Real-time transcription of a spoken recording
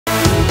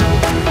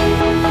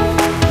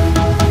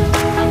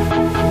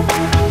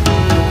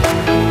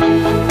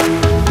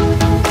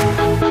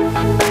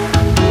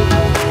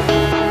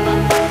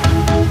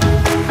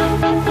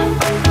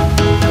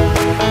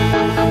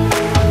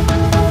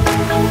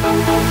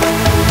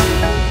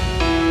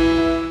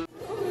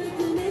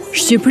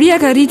Shqipëria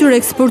ka rritur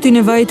eksportin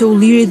e vajit të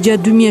ullirit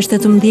gjatë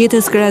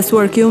 2017-s,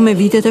 krahasuar kjo me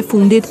vitet e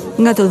fundit.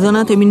 Nga të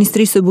dhënat e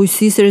Ministrisë së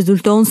Bujqësisë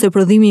rezulton se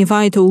prodhimi i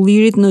vajit të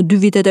ullirit në 2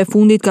 vitet e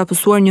fundit ka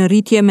pësuar një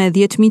rritje me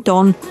 10.000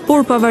 ton,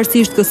 por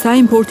pavarësisht kësaj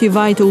importi i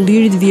vajit të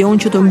ullirit vijon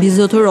që të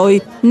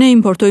mbizotërojë. Ne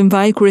importojmë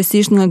vaj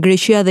kryesisht nga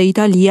Greqia dhe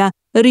Italia.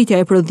 Rritja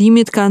e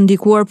prodhimit ka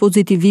ndikuar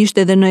pozitivisht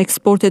edhe në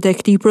eksportet e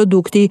këtij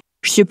produkti.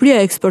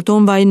 Shqipëria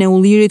eksporton vajin e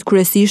ullirit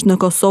kryesisht në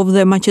Kosovë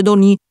dhe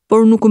Maqedoni,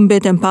 por nuk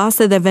mbeten pas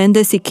edhe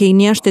vende si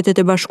Kenia, Shtetet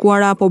e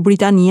Bashkuara apo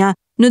Britania.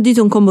 Në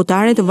ditën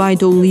kombëtare të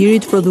vajit të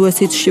ullirit,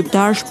 prodhuesit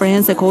shqiptar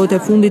shprehen se kohët e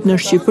fundit në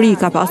Shqipëri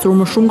ka pasur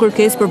më shumë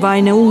kërkesë për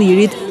vajin e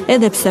ullirit,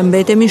 edhe pse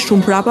mbetemi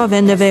shumë prapa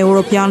vendeve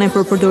europiane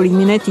për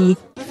përdorimin e tij.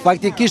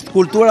 Faktikisht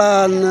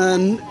kultura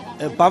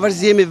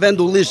pavarësisht jemi vend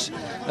ullish,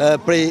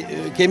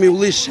 kemi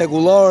ullish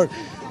shekullor,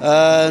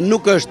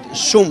 nuk është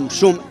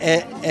shumë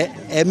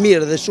e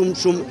mirë dhe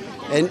shumë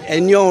e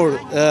njohur,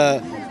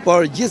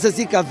 por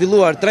gjithsesi ka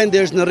filluar, trendi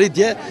është në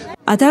rritje.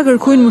 Ata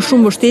kërkojnë më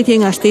shumë mbështetje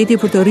nga shteti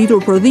për të rritur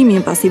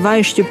prodhimin, pasi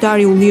vaji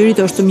shqiptar i ullirit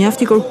është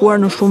mjaft i kërkuar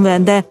në shumë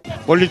vende.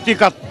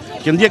 Politikat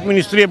që ndjek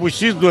Ministria e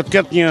Bujqësisë duhet të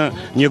ketë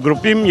një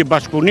grupim, një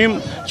bashkëpunim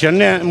që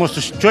ne mos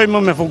të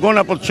çojmë me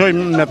furgona, por të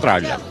çojmë me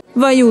trajle.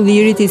 Vaji i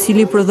ullirit i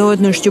cili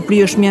prodhohet në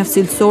Shqipëri është mjaft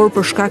cilësor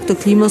për shkak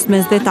të klimës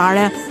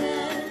mesdhetare.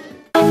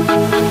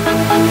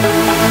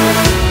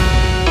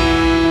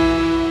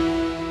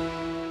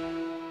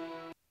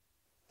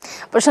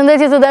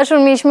 Përshëndetje të dashur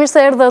miq, mirë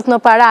se erdhët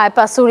në Para e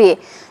Pasuri.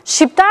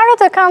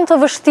 Shqiptarët e kanë të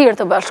vështirë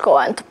të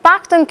bashkohen, të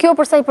paktën kjo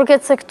për sa i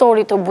përket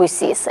sektorit të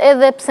bujqësisë,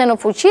 edhe pse në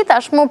fuqi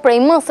tashmë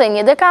prej më se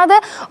një dekade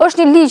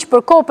është një ligj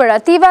për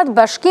kooperativat,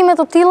 bashkimet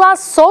të tilla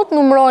sot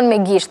numërohen me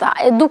gishta.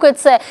 E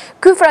duket se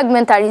ky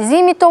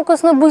fragmentarizim i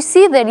tokës në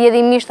bujqësi dhe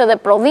rrjedhimisht edhe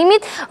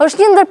prodhimit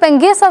është një ndër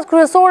pengesat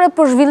kryesore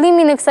për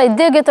zhvillimin e kësaj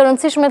dege të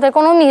rëndësishme të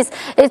ekonomisë,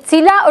 e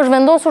cila është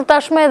vendosur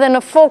tashmë edhe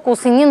në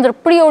fokus si një ndër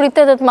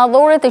prioritetet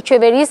madhore të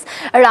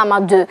qeverisë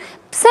Rama 2.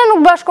 Pse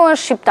nuk bashkohen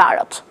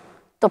shqiptarët?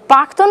 Të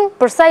paktën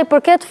përsa i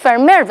përket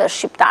fermereve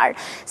shqiptar.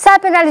 Sa e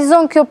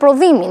penalizon kjo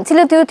prodhimin,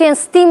 cilat do të jenë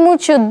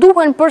stimujt që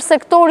duhen për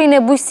sektorin e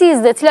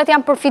bujqësisë dhe cilat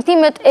janë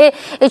përfitimet e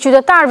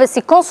qytetarëve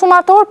si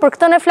konsumator, për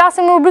këtë ne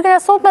flasim në rubrikën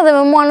e sotme dhe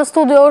me mua në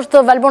studio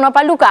është Valbona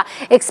Paluka,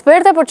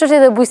 eksperte për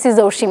çështjet e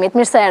bujqësisë dhe ushqimit.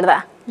 Mirë se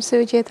erdhe. Mirë se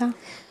u gjeta.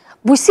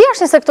 Bujqësia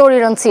është një sektor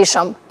i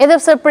rëndësishëm,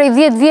 edhe pse prej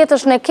 10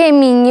 vjetësh ne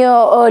kemi një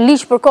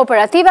ligj për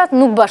kooperativat,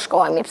 nuk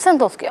bashkohemi. Pse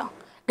ndodh kjo?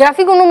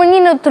 Grafiku numër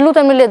 1 të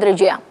lutem në le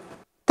drejgjia.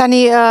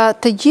 Tani,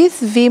 të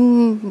gjithë vim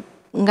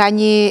nga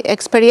një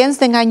eksperiencë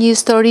dhe nga një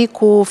histori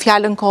ku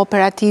fjalën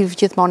kooperativ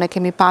gjithmonë e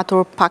kemi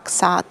patur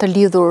paksa të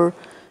lidhur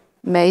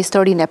me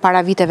historinë e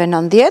para viteve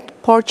 90,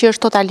 por që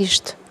është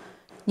totalisht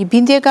një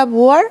bindje e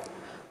gabuar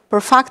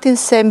për faktin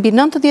se mbi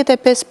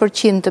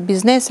 95% të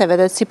bizneseve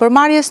dhe të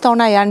sipërmarrjes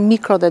tona janë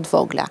mikro dhe të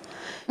vogla.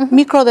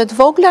 Mikro dhe të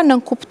vogla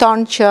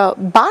nënkupton që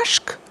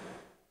bashk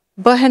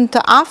bëhen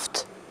të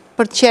aftë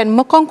për të qenë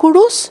më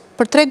konkurrues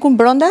për tregun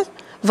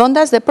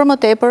vendas dhe për më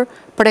tepër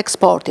për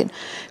eksportin.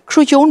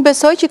 Kështu që unë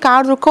besoj që ka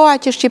ardhur koha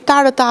që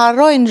shqiptarët të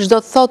harrojnë çdo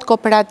të thotë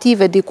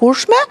kooperative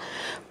dikurshme,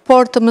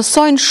 por të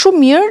mësojnë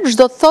shumë mirë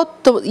çdo të thotë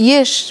të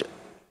jesh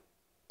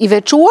i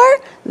veçuar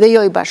dhe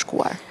jo i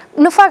bashkuar.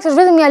 Në fakt është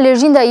vetëm një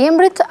alergji ndaj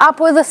emrit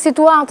apo edhe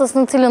situatës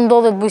në cilën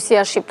ndodhet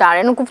bujqësia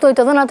shqiptare. Nuk kuptoj,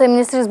 të dhënat e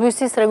Ministrisë së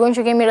Bujqësisë tregojnë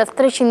që kemi rreth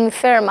 300.000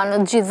 ferma në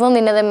të gjithë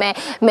vendin edhe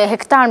me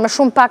hektar, me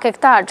shumë pak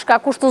hektar,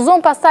 çka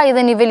kushtozon pastaj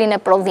edhe nivelin e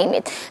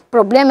prodhimit.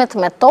 Problemet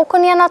me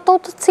tokën janë ato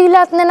të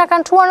cilat ne na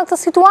kanë çuar në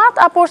këtë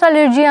situatë apo është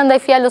alergjia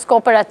ndaj fjalës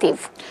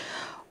kooperativ?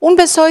 Unë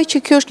besoj që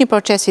kjo është një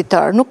proces i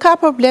tërë. Nuk ka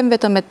problem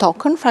vetëm me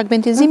tokën,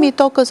 fragmentizimi i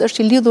tokës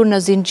është i lidhur në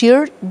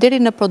zinxhir deri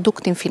në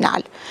produktin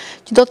final.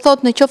 Që do të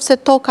thotë në qoftë se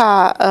toka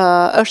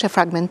është e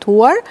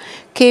fragmentuar,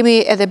 kemi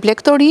edhe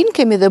blegtorin,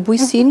 kemi edhe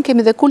bujqësinë,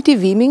 kemi edhe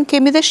kultivimin,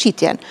 kemi edhe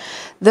shitjen.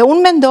 Dhe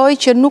unë mendoj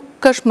që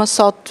nuk është më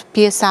sot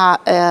pjesa,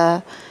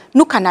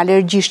 nuk kanë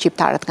alergji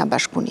shqiptarët nga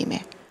bashkëpunimi.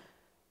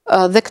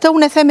 Dhe këtë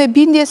unë e them me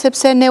bindje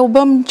sepse ne u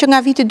bëm që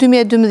nga viti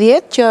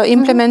 2012 që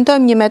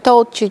implementojmë një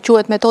metodë që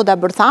quhet metoda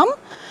bërtham.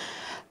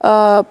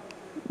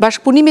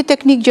 Bashkëpunimi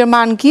teknik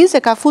gjerman-giz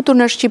e ka futur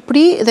në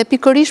Shqipëri dhe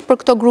pikërisht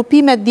për këto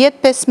grupime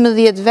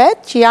 10-15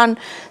 vet që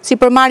janë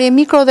sipërmarrje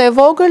mikro dhe e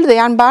vogël dhe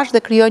janë bashkë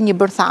dhe krijojnë një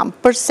bërtham.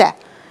 Përse?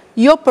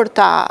 Jo për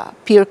ta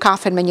pirë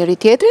kafen me njëri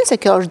tjetrin, se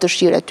kjo është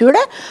dëshirë e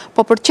tyre,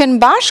 po për të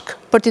qenë bashkë,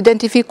 për të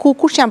identifikuar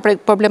kush janë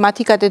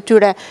problematikat e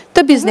tyre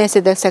të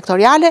biznesit dhe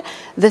sektoriale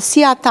dhe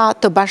si ata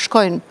të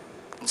bashkojnë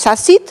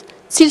sasit,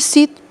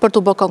 cilësit për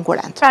të bë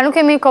konkurrent. Pra nuk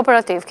kemi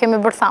kooperativ, kemi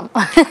bërtham.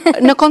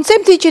 Në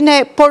koncepti që ne,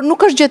 por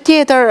nuk është gjë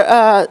tjetër,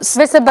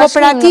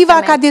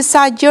 kooperativa ka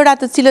disa gjëra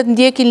të cilët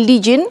ndjekin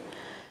ligjin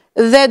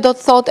dhe do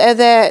të thot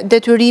edhe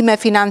detyrime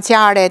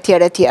financiare e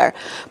tjerë.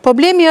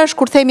 Problemi është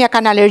kur themi a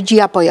kanë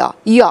alergji apo jo.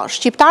 Jo,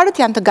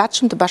 shqiptarët janë të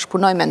gatshëm të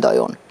bashkëpunojnë, mendoj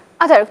unë.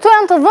 Atëherë, këto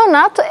janë të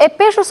dhënat e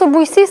peshës së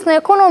bujqësisë në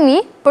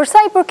ekonomi,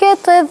 përsa i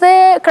përket edhe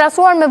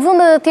krahasuar me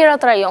vendet e tjera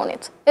të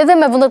rajonit, edhe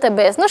me vendet e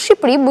BE-s. Në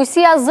Shqipëri,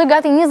 bujqësia zë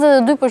gati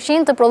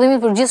 22% të prodhimit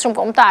përgjithshëm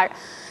kombëtar.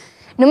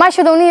 Në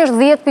Maqedoni është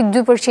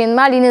 10,2%,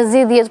 Mali në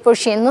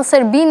 10%, në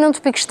Serbi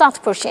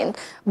 9,7%,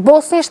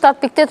 Bosni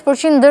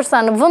 7,8%, ndërsa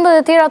në vendet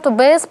e tjera të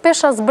BE-s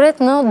pesha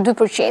zbret në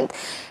 2%.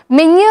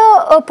 Me një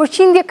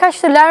përqindje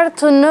kaq të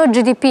lartë në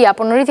GDP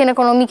apo në rritjen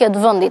ekonomike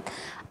të vendit,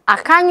 a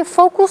ka një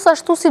fokus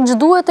ashtu siç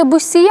duhet e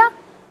bujqësia?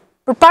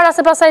 Përpara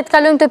se pasaj të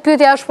kalojmë të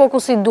pyetja është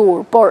fokusi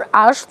dur, por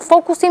është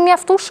fokusi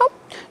mjaftueshëm?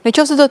 Në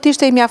qoftë se do të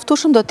ishte i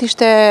mjaftueshëm, do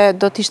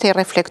të ishte i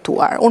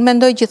reflektuar. Unë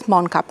mendoj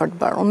gjithmonë ka për të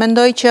bërë. Unë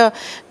mendoj që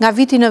nga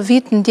viti në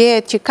vit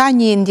ndjehet që ka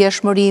një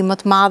ndjeshmëri më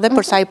të madhe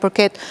për sa i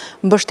përket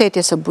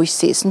mbështetjes së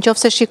bujqësisë. Në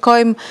qoftë se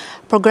shikojmë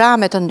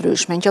programe të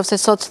ndryshme, në qoftë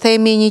se sot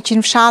themi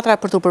 100 fshatra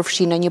për të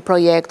përfshirë në një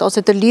projekt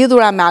ose të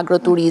lidhura me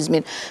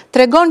agroturizmin,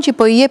 tregon që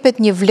po i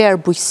jepet një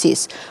vlerë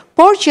bujqësisë,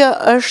 por që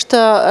është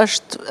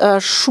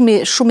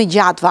shumë i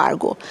gjatë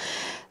vargu.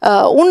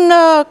 Unë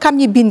kam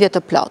një bindje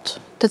të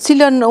plotë, të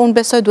cilën unë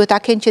besoj duhet ta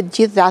kenë që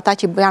gjithë dhe ata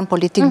që janë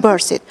politik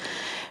bërësit.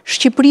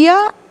 Shqipëria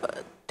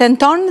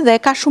tenton dhe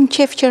ka shumë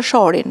qef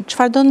qershorin.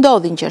 Çfarë do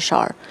ndodhi në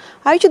qershor?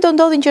 Ajo që do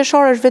ndodhi në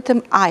qershor është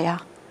vetëm aja.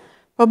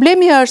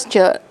 Problemi është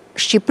që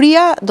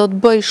Shqipëria do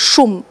të bëj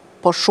shumë,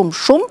 po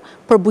shumë,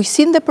 për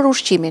bujqësinë dhe për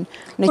ushqimin.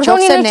 Në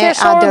qoftë se ne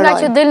aderojmë. Nga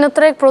që del në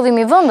treg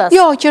prodhimi vendas?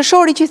 Jo,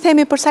 qershori që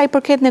themi për sa i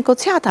përket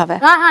negociatave.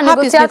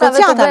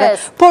 Negociatave të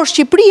BE-s. Por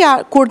Shqipëria,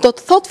 kur do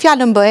të thot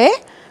fjalën BE,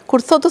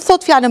 kur do të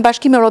thot fjalën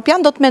Bashkimi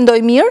Evropian, do të mendoj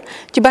mirë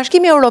që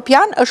Bashkimi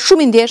Evropian është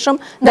shumë i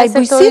ndjeshëm ndaj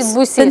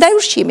bujqësisë dhe ndaj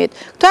ushqimit.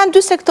 Këto janë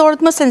dy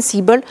sektorët më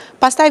sensibël,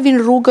 pastaj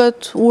vinë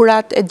rrugët,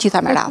 urat e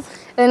gjitha me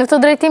radhë. Në këtë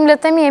drejtim le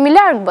të themi jemi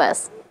larg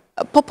BE-s.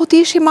 Po të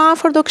ishim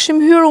afër do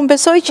kishim hyrë, unë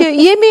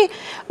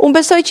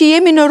besoj që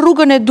jemi në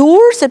rrugën e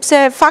dur,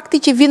 sepse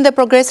fakti që vinë dhe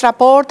progres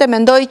raporte,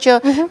 mendoj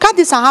që ka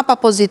disa hapa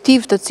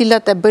pozitiv të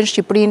cilat e bën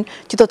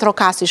Shqipërinë që të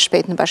trokasi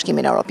shpejt në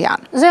Bashkimin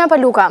Evropian. Zonja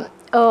Paluka,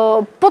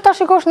 po ta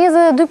shikosh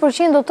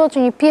 22% do të thotë që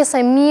një pjesë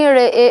e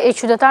mirë e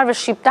qytetarëve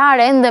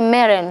shqiptare ende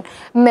merren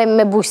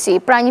me bujqësi.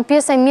 Pra një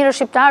pjesë e mirë e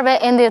shqiptarëve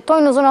ende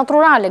jetojnë në zonat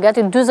rurale,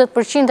 gati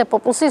 40% e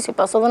popullsisë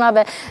sipas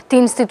dhënave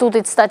të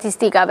Institutit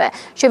Statistikave.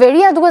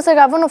 Qeveria duket se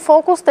ka vënë në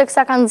fokus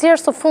teksa ka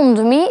nxjerrë së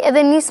fundmi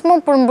edhe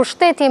nismën për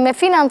mbështetje me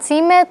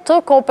financime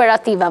të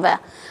kooperativave.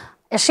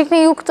 E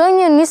shihni ju këtë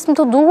një nismë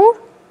të duhur?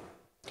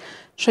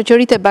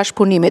 Shoqëritë e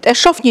bashkëpunimit e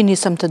shoh një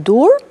nismë të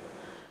duhur,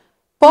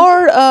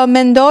 por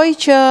mendoj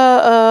që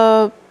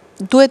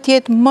duhet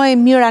jetë më e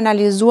mirë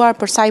analizuar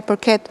për sa i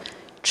përket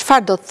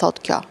çfarë do të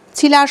thotë kjo,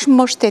 cila është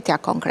mbështetja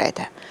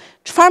konkrete.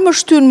 Çfarë më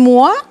shtyn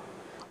mua,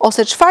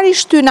 ose çfarë i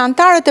shtyn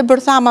antarët e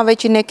bërthamave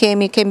që ne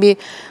kemi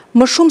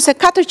më shumë se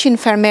 400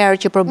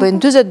 fermerë që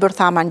përbëjnë 40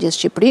 bërthama në gjithë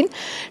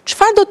Shqipërinë,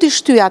 çfarë do t'i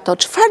shtyj ato,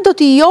 çfarë do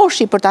t'i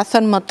joshi për ta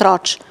thënë më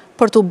troç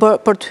për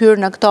të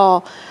hyrë në këto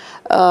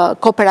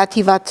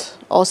kooperativat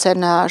ose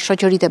në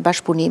shoqëritë e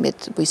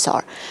bashkëpunimit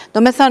bujqësor.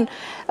 Do me thënë,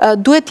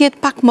 duhet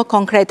jetë pak më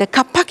konkrete,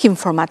 ka pak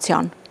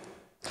informacion.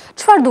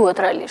 Çfarë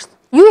duhet realisht?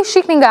 Ju i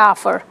shihni nga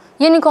afër,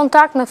 jeni në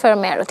kontakt me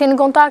fermerët, jeni në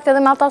kontakt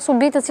edhe me ata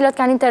subjekte të cilat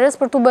kanë interes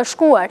për të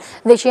bashkuar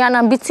dhe që janë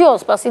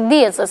ambicios, pasi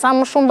dihet se sa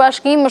më shumë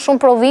bashkim, më shumë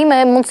prodhime,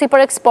 mundësi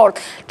për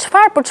eksport.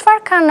 Për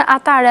çfarë kanë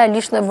ata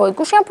realisht nevojë?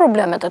 Kush janë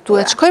problemet e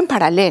tyre? Duhet shkojmë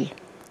paralel.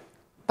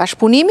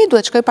 Bashkëpunimi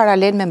duhet shkojë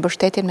paralel me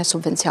mbështetjen me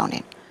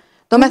subvencionin.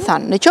 Do me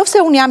thënë, në qoftë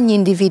se unë jam një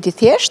individ i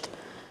thjesht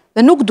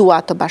dhe nuk dua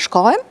të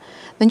bashkohem,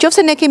 dhe në qoftë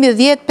se ne kemi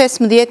 10,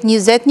 15,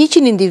 20,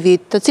 100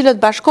 individ të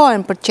cilët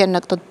bashkohen për të qenë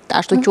në këto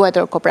ashtu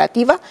quajtur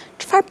kooperativa,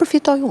 çfarë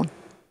përfitoj unë?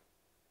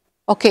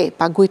 Okej,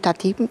 paguaj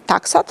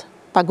taksat,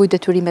 paguaj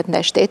detyrimet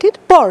ndaj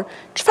shtetit, por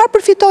çfarë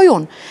përfitoj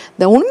unë?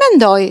 Dhe unë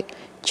mendoj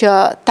që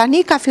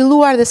tani ka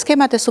filluar dhe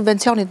skemat e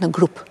subvencionit në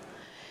grup.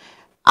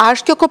 A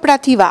është kjo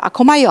kooperativa?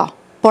 Akoma jo.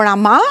 Por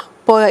ama,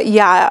 po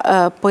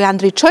ja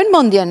ndriçojnë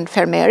mendjen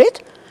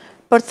fermerit,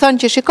 për të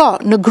thënë që shiko,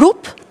 në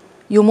grup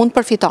ju mund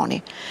përfitoni.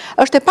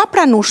 Është e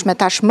papranueshme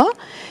tashmë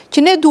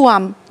që ne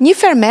duam një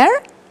fermer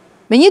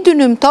me një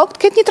dynym tokë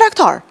të ketë një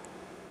traktor.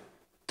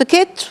 Të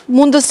ketë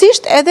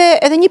mundësisht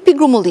edhe një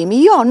pikë grumullimi.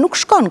 Jo, nuk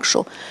shkon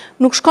kështu.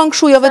 Nuk shkon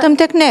kështu jo vetëm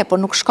tek ne,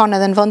 por nuk shkon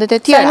edhe në vendet e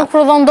tjera. Se nuk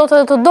prodhon dot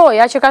edhe të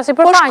doja që ka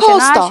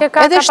sipërfaqen, që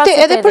ka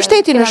kapacitet. Edhe për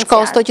shtetin është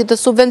kosto që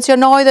të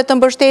subvencionojë dhe të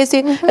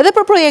mbështesi edhe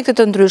për projekte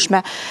të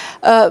ndryshme.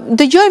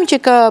 Dëgjojmë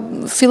që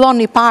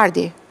fillon një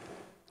pardi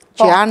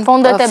që janë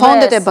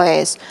fondet e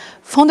BE-s.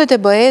 Fondet e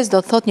BE-s do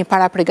të thot një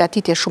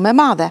parapregatitje shumë e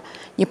madhe.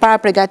 Një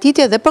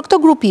parapregatitje dhe për këto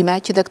grupime,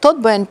 që dhe këto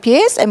të bëhen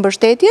pjesë e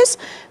mbështetjes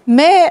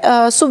me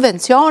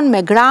subvencion,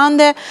 me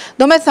grande.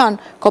 Do me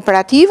thënë,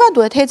 kooperativa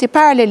duhet heci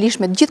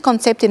paralelisht me gjithë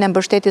konceptin e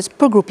mbështetjes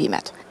për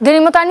grupimet. Deri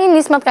më tani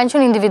nismat kanë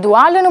qenë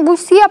individuale në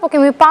bujqësi, apo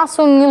kemi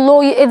pasur një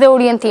lloj edhe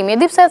orientimi? E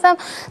di pse e them,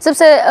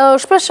 sepse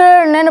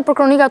shpeshherë ne në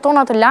kronikat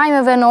tona të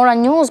lajmeve në Ora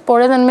News,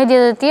 por edhe në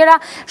mediat e tjera,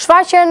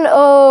 shfaqen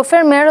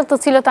fermerët të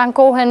cilët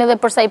ankohen edhe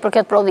për sa i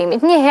përket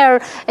prodhimit. Një herë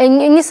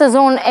një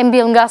sezon e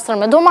mbill nga stër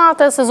me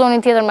domate, sezonin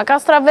tjetër me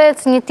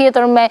kastravec, një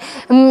tjetër me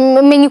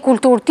një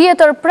kulturë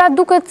tjetër, pra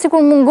duket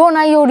sikur mungon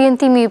ai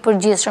orientimi i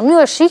përgjithshëm. Ju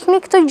e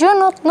shihni këtë gjë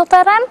në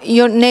terren?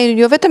 Jo, ne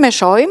jo vetëm e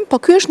shohim, po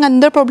ky është nga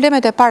ndër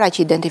problemet e para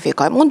që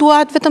identifikojmë. Unë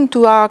dua vetëm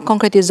t'ua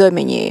konkretizoj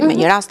me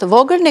një rast të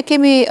vogël. Ne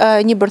kemi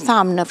një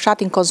bërtham në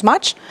fshatin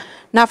Kozmaç,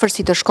 në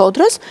afërsi të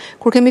Shkodrës,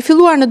 kur kemi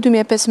filluar në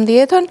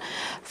 2015-ën,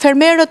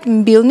 fermerët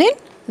mbillnin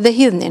dhe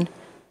hidhnin,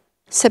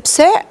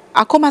 sepse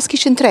akoma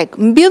s'kishin treg.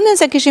 Mbillnin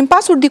se kishin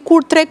pasur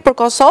dikur treg për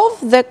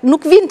Kosovë dhe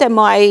nuk vinte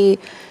më ai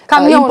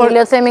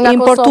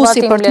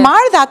importuesi për të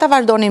marrë dhe ata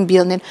vazhdonin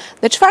mbillnin.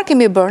 Dhe çfarë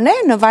kemi bërë ne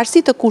në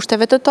varësi të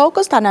kushteve të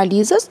tokës, të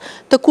analizës,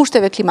 të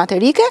kushteve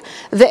klimaterike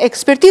dhe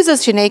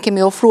ekspertizës që ne kemi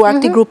ofruar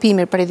këtij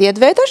grupimi për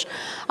 10 vetësh,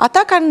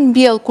 ata kanë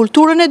mbjell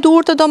kulturën e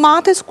duhur të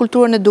domates,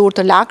 kulturën e duhur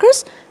të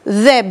lakrës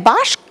dhe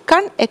bashk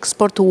kanë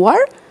eksportuar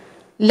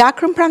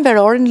lakrën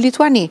pranverore në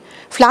Lituani.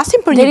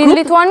 Flasim për një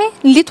grup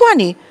në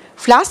Lituani.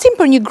 Flasim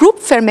për një grup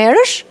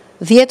fermerësh,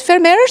 10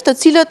 fermerësh të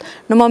cilët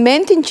në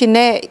momentin që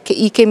ne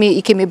i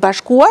kemi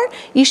bashkuar,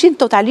 ishin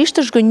totalisht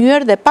të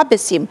zhgënjur dhe pa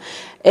besim.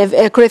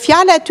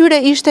 Kryefjala e tyre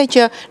ishte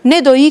që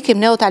ne do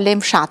ikim, ne do ta lejmë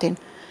fshatin.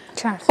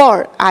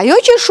 Por, ajo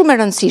që është shumë e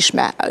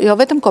rëndësishme, jo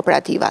vetëm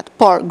kooperativat,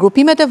 por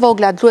grupimet e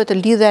vogla duhet të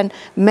lidhen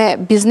me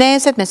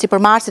bizneset, me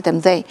sipërmarrësit e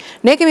mëdhenj.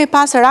 Ne kemi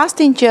pas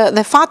rastin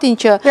dhe fatin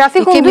që i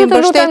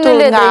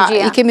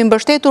kemi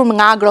mbështetur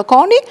nga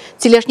Agrokoni,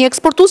 cili është një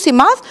eksportues i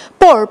madh,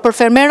 por për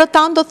fermerët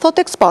tanë do të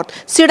thotë eksport.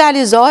 Si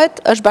realizohet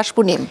është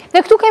bashkëpunim.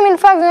 Dhe këtu kemi në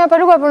fakt një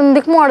paluka për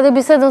ndihmuar dhe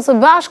bisedën së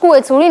bashku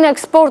e curinë e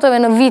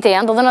eksporteve në vite,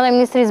 janë të dhënat e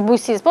Ministrisë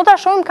Bujqësisë. Po ta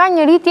shohim ka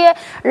një rritje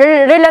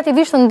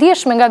relativisht të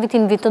ndjeshme nga viti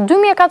në vit. Të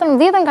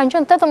 2014 kanë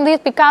qenë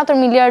 18.4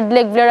 miliard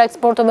lek vlera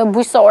eksporteve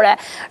bujqësore.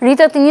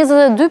 Rritet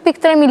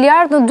 22.3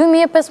 miliard në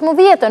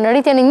 2015, në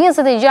rritjen e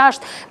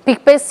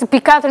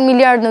 26.4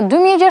 miliard në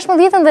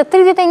 2016 dhe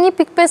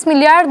 31.5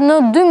 miliard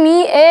në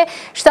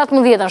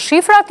 2017.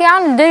 Shifrat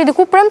janë deri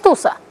diku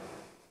premtuese.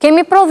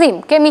 Kemi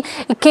prodhim, kemi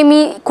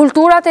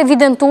kulturat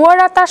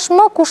evidentuara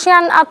tashmë, kush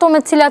janë ato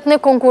me cilat ne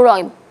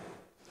konkurojmë?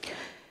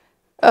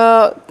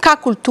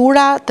 Ka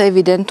kultura të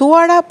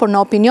evidentuara, por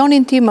në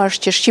opinionin tim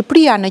është që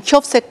Shqipëria në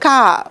qoftë se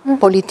ka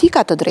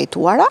politika të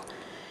drejtuara,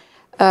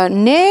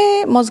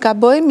 ne mos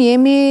gabojmë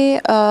jemi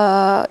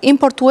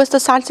importues të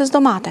salcës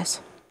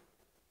domates.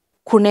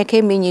 Kur ne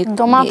kemi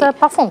domate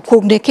pafund.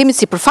 Kur ne kemi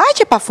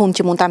sipërfaqe pafund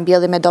që mund ta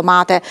mbjellim me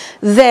domate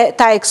dhe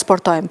ta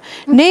eksportojmë.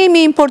 Ne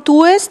jemi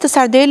importues të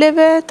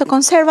sardeleve, të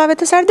konservave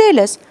të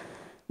sardeles.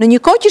 Në një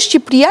kohë që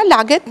Shqipëria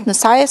laget në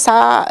sa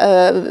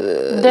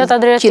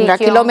 100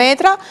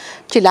 kilometra,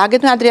 që laget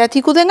në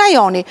Adriatiku dhe nga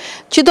Joni,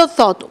 që do të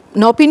thotë,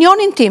 në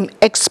opinionin tim,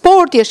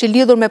 eksporti është i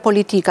lidhur me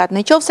politikat,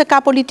 në qoftë se ka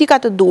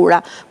politikat të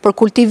duhura për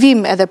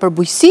kultivim edhe për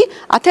bujqësi,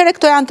 atëherë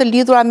këto janë të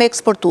lidhura me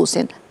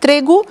eksportuesin.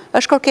 Tregu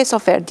është kërkesë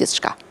ofertë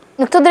gjithçka.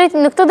 Në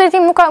këtë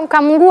drejtim nuk ka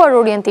munguar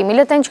orientimi.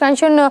 Leten që kanë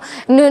qenë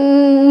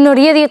në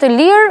rrjedhje të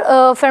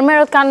lirë,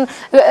 fermerët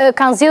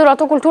kanë zgjedhur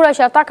ato kultura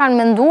që ata kanë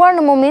menduar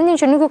në momentin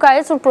që nuk ka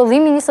ecur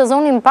prodhimi një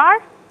sezoni më parë?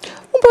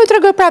 Unë po i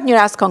tregoj prapë një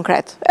rast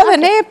konkret. Edhe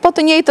ne po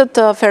të njëjtët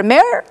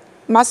fermer,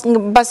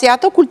 mbasi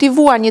ato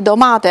kultivuar një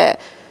domate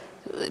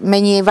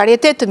me një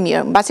varietet të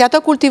mirë, mbasi ato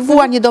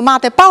kultivuar një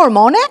domate pa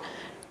hormone,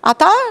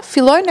 ata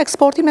fillojnë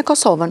eksportin me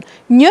Kosovën.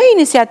 Një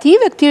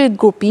iniciativë e këtij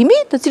grupimi,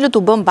 të cilët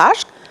u bën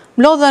bashk,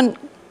 mlodhen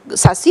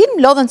sasin,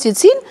 mlodhen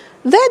cilësin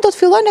dhe do të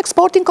fillojnë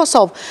eksportin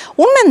Kosovë.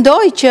 Unë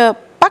mendoj që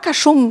pak a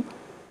shumë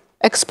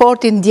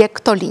eksportin ndjek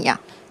këto linja.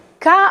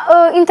 Ka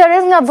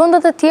interes nga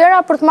vendet e tjera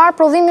për të marrë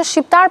prodhimin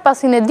shqiptar,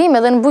 pasi ne dimë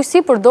edhe në bujqësi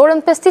përdoren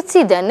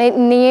pesticide.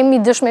 Ne jemi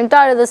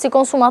dëshmimtarë dhe si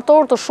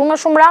konsumator të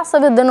shumë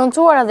rasteve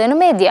denoncuara dhe në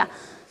media.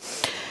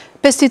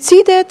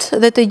 Pesticidet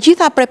dhe të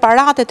gjitha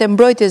preparatet e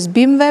mbrojtjes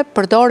bimëve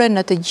përdoren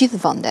në të gjithë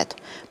vendet.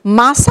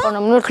 Masa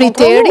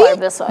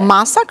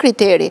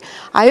kriteri.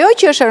 Ajo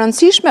që është e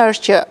rëndësishme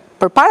është që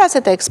përpara se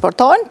të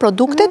eksportohen,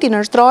 produktet i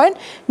nështrohen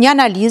një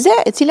analize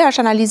e cila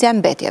është analizja e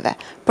mbetjeve.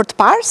 Për të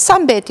parë sa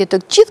mbetje të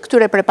gjithë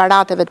këtyre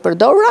preparateve të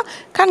përdorura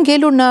kanë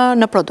ngelur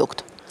në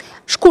produkt.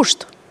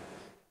 Shkusht.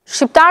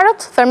 Shqiptarët,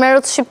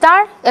 fermerët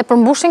shqiptar e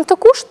përmbushin këtë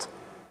kusht?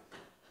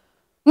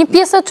 Një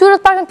pjesë të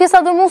tyre, pak në pjesa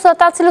dërmuese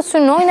ata cilët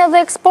synojnë edhe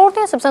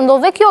eksportin, sepse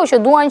ndodh dhe kjo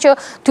që duan që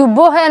t'u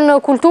bëhen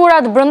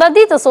kulturat brenda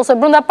ditës ose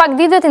brenda pak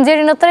ditëve të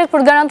nxjerrin në treg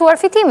për të garantuar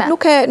fitime.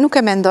 Nuk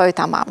e mendoj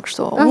tamam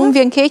kështu. Unë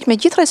vjen keq me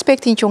gjithë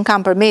respektin që unë kam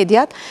për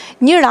mediat,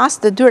 një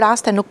rast dhe 2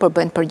 raste nuk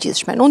përbëjnë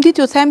përgjithshme. Unë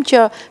ditë ju them që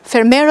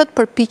fermerët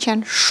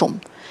përpiqen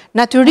shumë.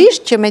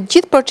 Natyrisht që me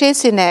gjithë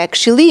procesin e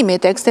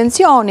këshillimit, e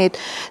ekstensionit,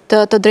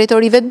 të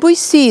drejtorive të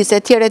bujqësisë,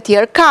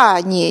 etj, ka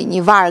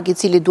një varg i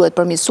cili duhet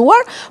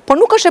përmirësuar, por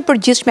nuk është e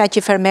përgjithshme që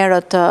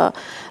fermerët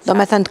do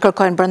me thënë të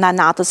kërkojnë brenda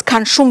natës.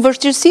 Kanë shumë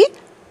vështirësi,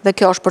 dhe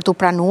kjo është për t'u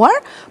pranuar,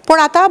 por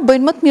ata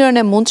bëjnë më të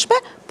mirën e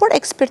mundshme, por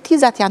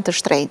ekspertizat janë të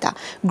shtrenjta.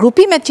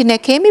 Grupimet që ne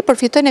kemi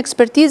përfitojnë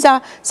ekspertiza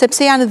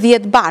sepse janë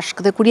 10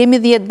 bashk, dhe kur jemi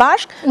 10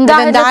 bashk,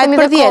 ndahet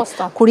për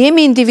 10. Kur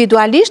jemi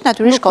individualisht,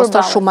 natyrisht kosto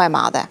është shumë më e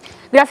madhe.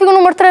 Grafiku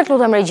nëmër 3,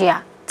 lutem regjia.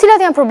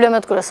 Cilat janë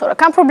problemet kryesore?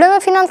 Kanë probleme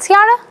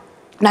financiare?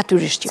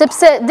 Natyrisht.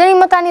 Sepse deri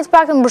më tani të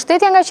paktën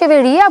mbështetja nga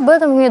qeveria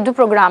bëhet në dy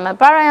programe.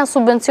 Para janë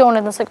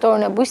subvencionet në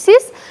sektorin e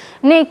bujqësisë.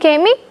 Ne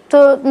kemi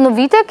në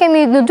vite,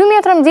 kemi në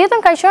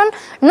 2013 ka qenë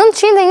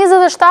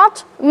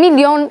 927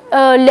 milion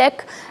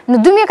lek, në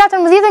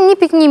 2014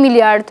 1.1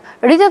 miliard,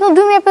 rritet në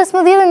 2015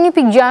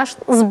 1.6,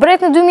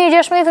 zbret në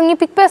 2016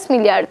 1.5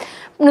 miliard,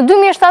 në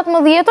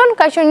 2017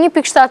 ka qenë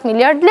 1.7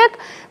 miliard lek,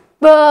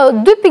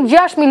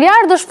 2.6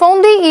 miliard është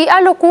fondi i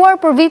alokuar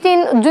për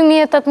vitin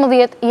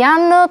 2018.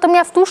 Janë të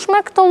mjaftueshme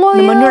këto lloj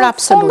fondesh? Në mënyrë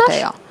absolute,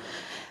 jo.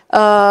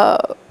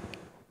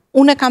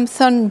 Unë kam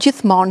thënë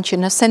gjithmonë që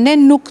nëse ne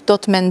nuk do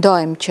të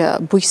mendojmë që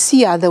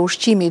bujqësia dhe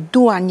ushqimi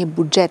duan një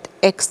buxhet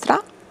ekstra,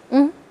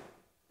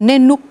 ne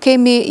nuk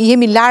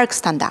jemi larg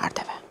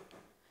standardeve.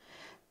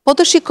 Po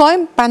të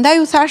shikojmë, prandaj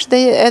u thash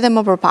edhe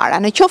më përpara,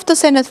 në qoftë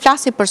se ne të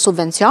flasim për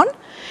subvencion,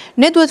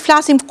 ne duhet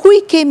flasim ku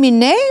i kemi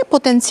ne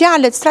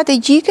potencialet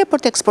strategjike për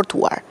të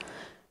eksportuar.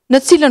 Në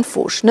cilën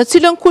fush, në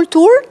cilën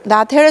kulturë, dhe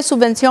atëherë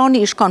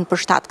subvencioni i shkon për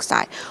shtatë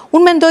kësaj.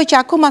 Unë mendoj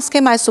që akoma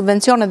skema e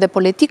subvencioneve dhe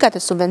politikat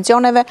e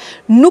subvencioneve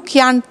nuk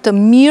janë të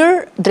mirë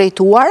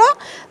drejtuara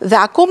dhe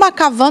akoma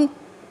ka vend,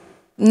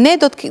 ne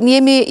do të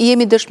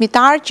jemi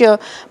dëshmitar që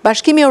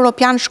Bashkimi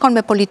Evropian shkon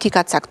me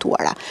politika të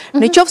caktuara.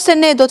 Në qoftë se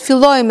ne do të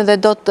fillojmë dhe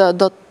do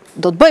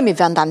të bëjmë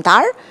vend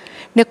antar,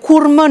 ne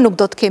kur më nuk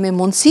do të kemi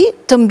mundësi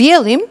të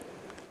mbjellim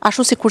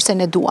ashtu sikurse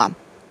ne duam.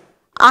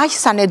 Aq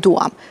sa ne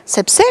duam,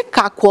 sepse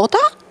ka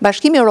kuota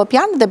Bashkimi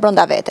Evropian dhe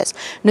brenda vetes.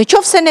 Në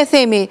qoftë se ne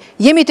themi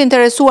jemi të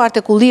interesuar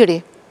tek ulliri,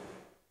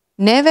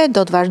 neve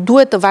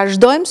duhet të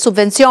vazhdojmë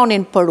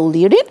subvencionin për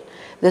ullirin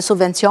dhe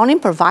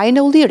subvencionin për vajin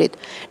e ullirit.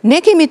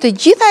 Ne kemi të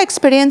gjitha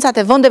eksperiencat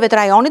e vendeve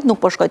të rajonit,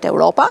 nuk po shkoj te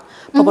Europa,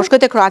 po shkoj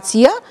te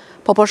Kroacia,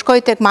 po shkoj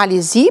tek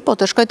Malizi, po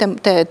të shkoj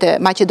te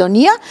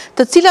Maqedonia,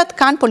 të cilat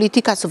kanë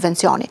politika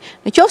subvencioni.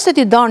 Në qoftë se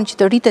ti don që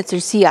të rritet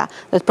cilësia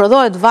dhe të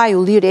prodhohet vaj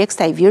ulliri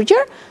ekstra i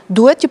virgjër,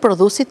 duhet që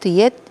prodhuesi të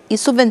jetë i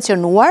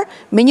subvencionuar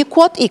me një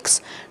kuotë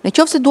X. Në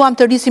qoftë se duam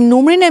të rrisim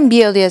numrin e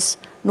mbjelljes,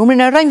 numrin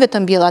e rrënjve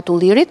të mbjella të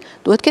ullirit,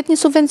 duhet ketë një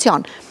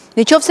subvencion.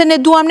 Në qoftë se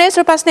ne duam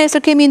nesër pas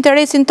nesër kemi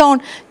interesin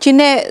ton që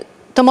ne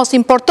të mos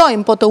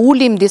importojmë, po të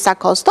ulim disa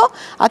kosto,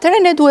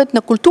 atëherë ne duhet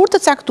në kulturë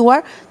të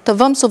caktuar të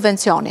vëmë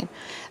subvencionin.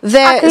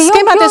 Dhe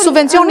skemat e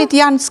subvencionit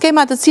janë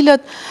skemat të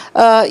cilët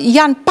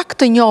janë pak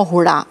të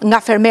njohura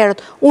nga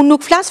fermerët. Unë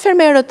nuk flas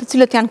fermerët të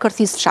cilët janë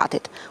kërthis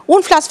fshatit.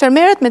 Unë flas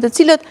fermerët me të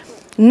cilët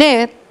ne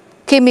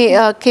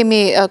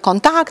kemi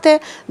kontakte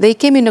dhe i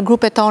kemi në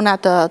grupet tona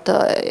të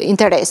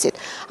interesit.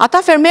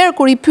 Ata fermerë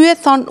kur i pyet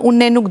thonë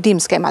unë ne nuk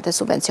dim skemat e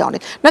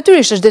subvencionit.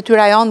 Natyrisht është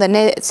detyra jonë dhe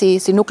ne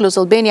si Nuklus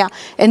Albania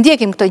e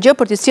ndjekim këtë gjë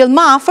për të sjellë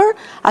më afër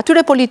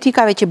atyre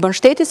politikave që bën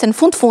shteti, se në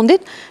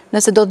fundit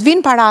nëse do të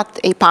vinë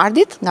parat e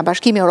IPARD-it nga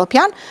Bashkimi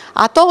Evropian,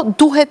 ato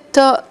duhet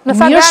të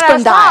mirë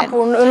shpërndahen.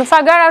 Në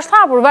fakt gara është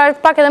hapur,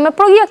 varet pak edhe me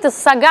projekte,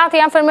 sa gati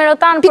janë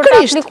fermerët tanë për të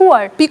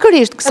aplikuar.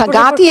 Pikërisht, sa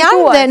gati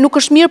janë dhe nuk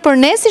është mirë për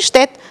ne si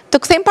shtet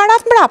të kthejmë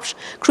parat mbrapsh.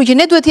 Kështu që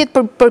ne duhet të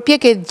jetë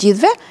përpjekje të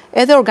gjithëve,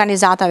 edhe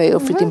organizatave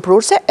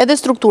ofritimprurse, edhe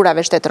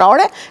strukturave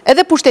shtetërore,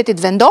 edhe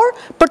pushtetit vendor,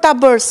 për ta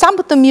bërë sa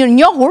më të mirë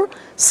njohur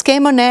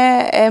skemën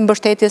e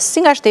mbështetjes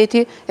si nga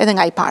shteti edhe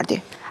nga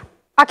IPARD-i.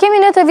 A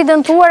kemi ne të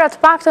evidentuar atë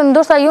paktën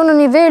ndoshta jo në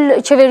nivel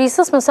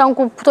qeverisës, me sa unë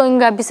kuptoj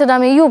nga biseda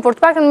me ju, por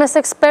të paktën mes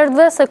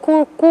ekspertëve se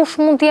kush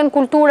mund të jenë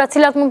kulturat,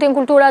 cilat mund të jenë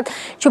kulturat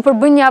që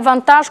përbën një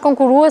avantazh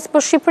konkurrues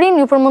për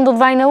Shqipërinë, ju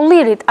përmendët vajin e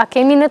ullirit. A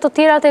kemi ne të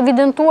tjera të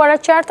evidentuara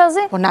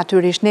qartazi? Po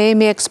natyrisht, ne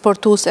jemi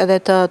eksportues edhe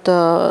të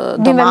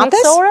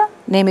domates.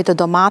 Ne jemi të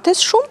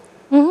domates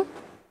shumë.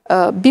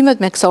 Bimët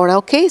mjekësore,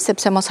 okej,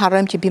 sepse mos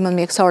harrojmë që bimët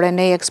mjekësore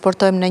ne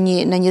eksportojmë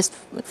në një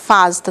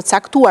fazë të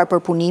caktuar për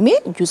punimi,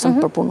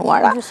 gjysmë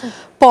përpunuara,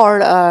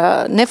 por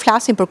ne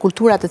flasim për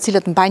kulturat të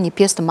cilët mbajnë një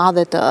pjesë të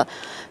madhe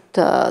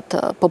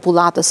të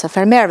popullatës së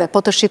fermerëve.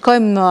 Po të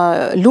shikojmë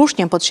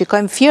lushnjën, po të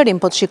shikojmë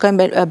fierin, po të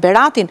shikojmë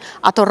beratin,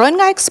 ato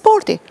rrojnë nga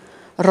eksporti.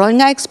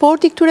 Rrojnë nga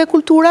eksporti këtyre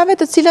kulturave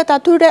të cilat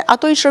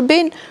ato i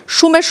shërbejnë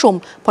shumë e shumë.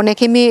 Po ne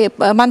kemi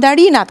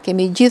mandarinat,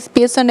 kemi gjithë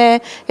pjesën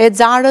e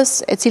xarës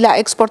e cila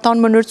eksporton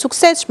në mënyrë të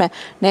suksesshme.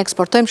 Ne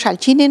eksportojmë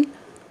shalqinin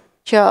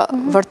që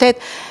vërtet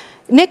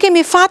ne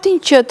kemi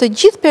fatin që të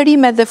gjithë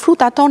perimet dhe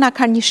frutat tona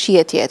kanë një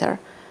shije tjetër.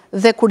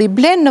 Dhe kur i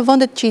blen në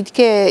vendet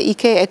që i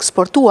ke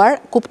eksportuar,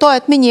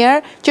 kuptohet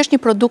menjëherë që është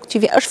një produkt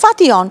që është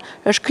fati jon,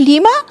 është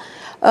klima,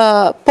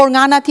 por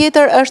nga ana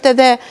tjetër është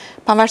edhe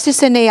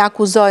pavarësisht se ne i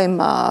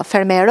akuzojmë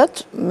fermerët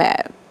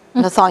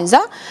në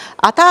thonjza,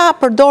 ata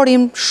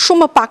përdorin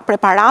shumë më pak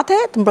preparate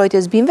të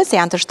mbrojtjes bimëve se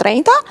janë të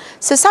shtrenjta,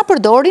 se sa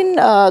përdorin,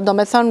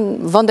 domethënë,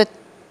 vendet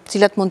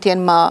cilat mund të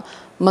jenë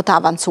më të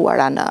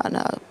avancuara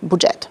në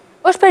buxhet.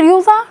 Është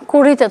periudha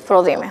ku rritet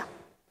prodhimi.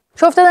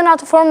 Qoftë edhe në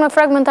atë formë në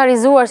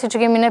fragmentarizuar siç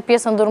kemi ne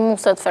pjesën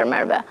dërmuese të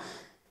fermerëve.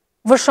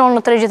 Vërshon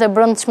në tregjet e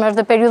brendshme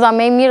është dhe periudha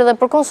më e mirë dhe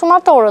për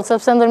konsumatorët,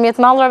 sepse ndërmjet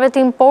mallrave të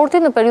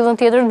importit në periudhën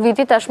tjetër të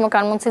vitit tashmë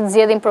kanë mundësi të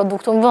zgjedhin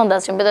produktun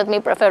vendas që mbetet më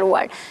i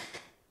preferuar.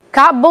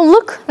 Ka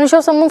bollëk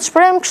nëse mund të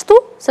shprehem kështu,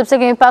 sepse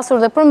kemi pasur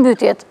dhe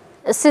përmbytjet.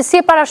 Si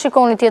e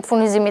parashikoni ti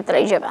furnizimit të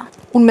tregjeve?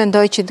 Unë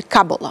mendoj që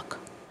ka bollëk.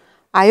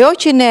 Ajo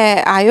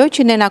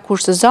që ne na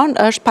kushtëzon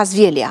është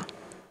pasvjelja.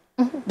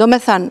 Do me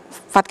thënë,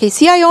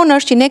 fatkeqësia jonë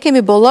është që ne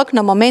kemi bollëk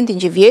në momentin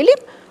që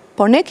vjelim,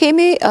 por ne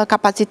kemi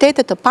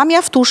kapacitetet të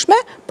pamjaftueshme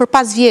për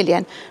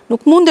pasvjeljen.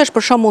 Nuk mundesh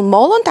për shembull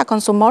mollën ta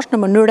konsumosh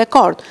në mënyrë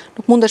rekord.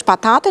 Nuk mundesh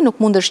patate, nuk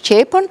mundesh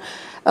qepën,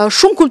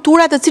 shumë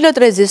kultura të cilët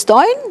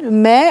rezistojnë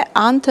me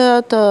anë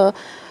të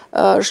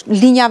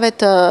linjave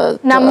të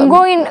na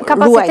mungojnë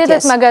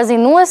kapacitetet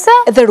magazinuese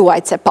dhe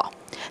ruajtëse, po.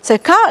 Se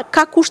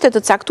ka kushte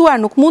të caktuar,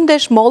 nuk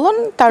mundesh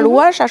mollën ta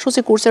ruash ashtu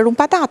sikur se ruan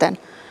pataten.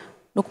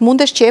 Nuk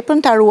mundesh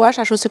qepën ta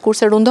ruash ashtu sikur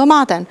se ruan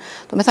domaten.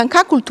 Do me thënë,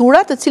 ka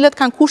kultura të cilët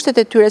kanë kushtet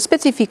e tyre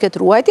specifike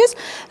të ruajtjes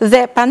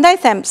dhe prandaj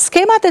them,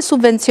 skemat e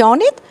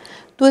subvencionit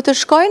duhet të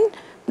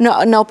shkojnë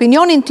në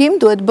opinionin tim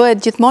duhet bëhet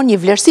gjithmonë një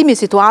vlerësim i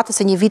situatës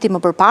e një viti më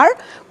përpara,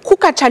 ku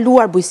ka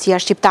çaluar bujqësia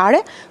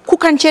shqiptare, ku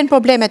kanë qenë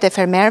problemet e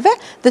fermerëve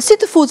dhe si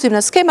të futsim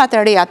në skemat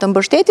e reja të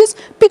mbështetjes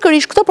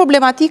pikërisht këto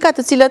problematika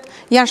të cilët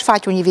janë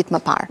shfaqur një vit më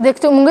parë.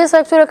 Dhe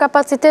mungesa e këtyre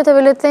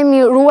kapaciteteve le të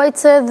themi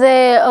ruajtëse dhe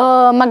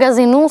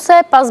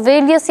magazinuese pas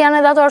veljes janë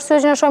edhe ato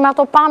arsye që ne shohim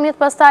ato pamjet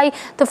pastaj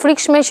të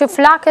frikshme që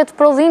flaket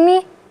prodhimi.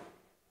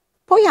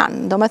 Po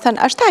janë, do me thënë,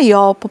 është ajo,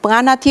 po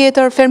për nga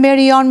tjetër,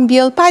 fermeri jonë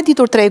mbjell pa e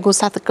ditur tregu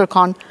sa të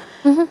kërkon.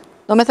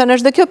 Do me thënë,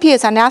 është dhe kjo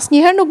pjesa, ne asë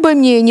njëherë nuk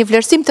bëjmë një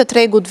vlerësim të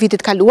tregut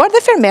vitit kaluar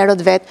dhe fermerët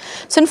vetë.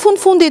 Se në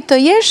fundit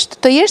të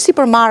jesh si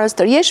përmarës,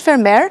 të jesh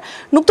fermer,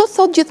 nuk do të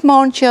thot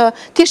gjithmonë që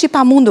t'jesh i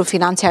pamundur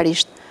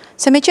financiarisht.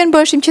 Se me qenë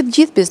bëshim që të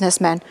gjithë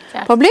biznesmen.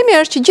 Problemi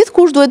është që gjithë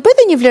kush duhet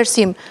bëjtë një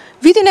vlerësim.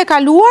 Vitin e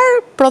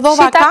kaluar,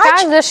 prodhova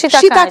kaq,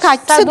 shita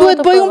kaq, se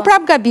duhet bëj unë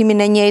prap gabimin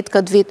e njëjtë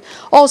këtë vit.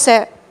 Ose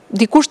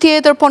dikush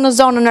tjetër, po në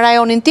zonën në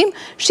rajonin tim,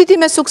 shiti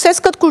me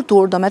sukses këtë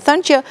kulturë, do me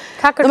thënë që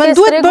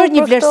duhet bërë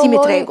një vlerësimi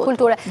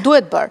tregut.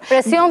 Duhet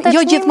bërë.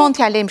 Jo gjithmonë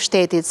t'ja lejmë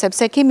shtetit,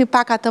 sepse kemi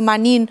pak atë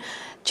manin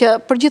që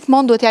për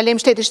gjithmonë duhet t'ja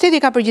lejmë shtetit.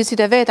 Shteti ka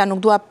përgjegjësitë e veta, nuk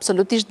dua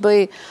absolutisht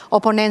bëj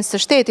oponencë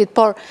të shtetit,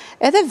 por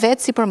edhe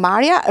vetë si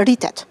përmarrja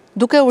rritet.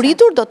 Duke u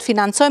rritur, do të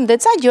financojmë dhe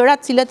ca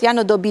gjërat cilët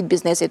janë në dobit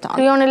biznesit tonë.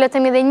 Krijon le të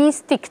themi dhe një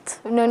instinkt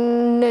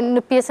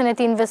në pjesën e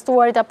të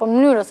investuarit apo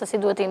mënyrës se si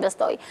duhet të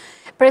investoj.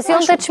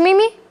 Presion të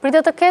çmimi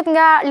pritet të ketë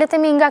nga le të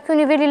themi nga ky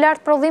nivel i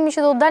lartë prodhimi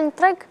që do të dalë në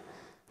treg?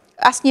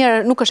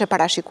 Asnjëherë nuk është e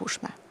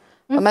parashikueshme.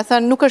 Do me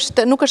thënë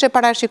nuk është e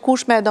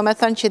parashikueshme, do me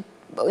thënë që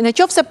në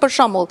qoftë se për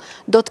shembull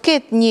do të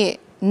ketë një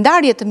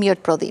ndarje të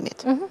mirë të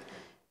prodhimit.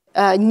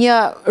 Një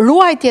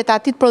ruajtje të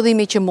atit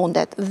prodhimi që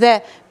mundet dhe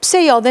pse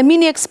jo dhe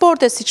mini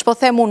eksporte siç po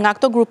them unë nga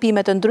këto grupime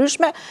të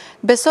ndryshme,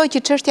 besoj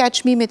që çështja e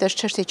çmimit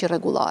është çështje që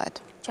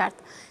rregullohet.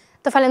 Qartë.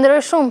 Të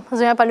falenderoj shumë,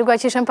 zonja Paluga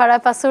që ishen para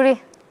pasuri.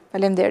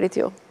 Faleminderit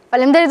ju.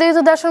 Faleminderit dhe ju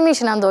të dashur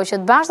miq që na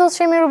ndoqët. Bashkë do të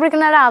shihemi në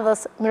rubrikën e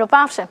radhës.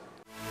 Miropafshim.